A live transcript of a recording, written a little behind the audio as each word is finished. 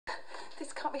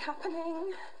This can't be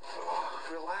happening. Oh,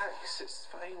 relax, it's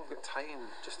fine, we've got time,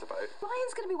 just about.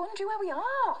 Ryan's going to be wondering where we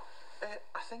are.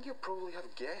 I think you'll probably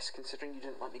have guests, considering you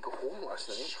didn't let me go home last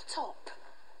night. Shut up.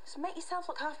 Just make yourself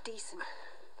look half decent.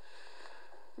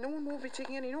 No one will be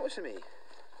taking any notice of me.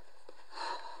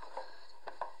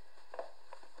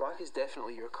 Black is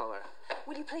definitely your colour.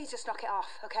 Will you please just knock it off,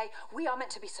 okay? We are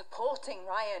meant to be supporting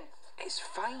Ryan. It's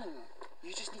fine.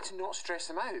 You just need to not stress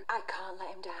him out. I can't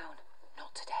let him down.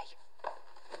 Not today.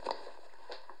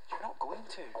 You're not going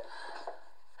to.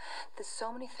 There's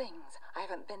so many things I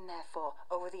haven't been there for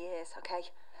over the years, okay?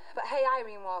 But hey,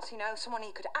 Irene was, you know, someone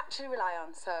he could actually rely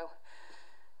on, so...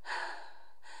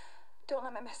 Don't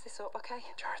let me mess this up, okay?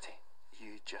 Charity,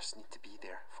 you just need to be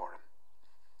there for him.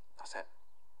 That's it.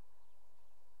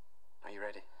 Are you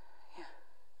ready? Yeah.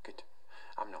 Good.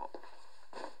 I'm not.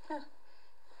 Yeah.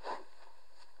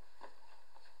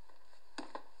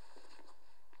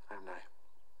 I am now.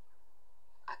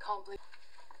 I can't believe...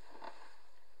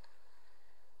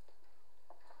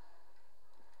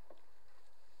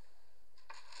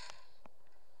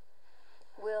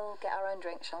 We'll get our own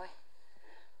drink, shall we?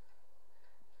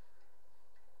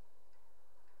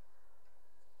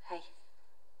 Hey,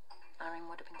 Irene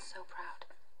would have been so proud.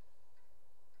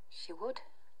 She would.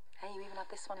 Hey, you even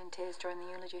had this one in tears during the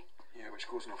eulogy. Yeah, which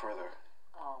goes no further.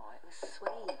 Oh, it was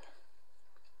sweet.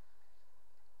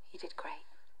 You did great.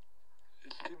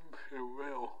 It didn't feel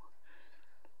real.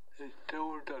 It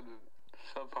still doesn't,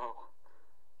 somehow.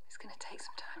 It's going to take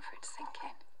some time for it to sink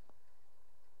in.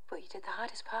 But you did the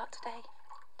hardest part today,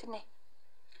 didn't you?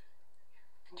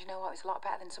 And you know what? It was a lot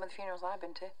better than some of the funerals I've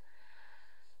been to.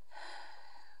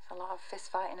 A lot of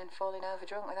fist fighting and falling over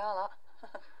drunk with all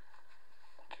that.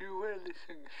 Do you really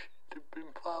think she'd have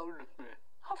been proud of me?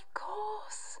 Of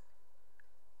course.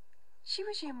 She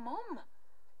was your mum.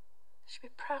 She'd be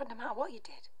proud no matter what you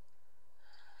did.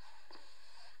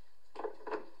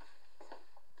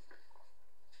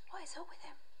 What is up with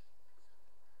him?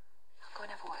 I'll go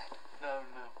and have a word. No.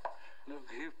 Look,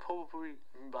 he's probably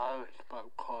embarrassed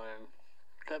about crying.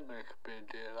 Don't make a big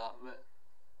deal out of it.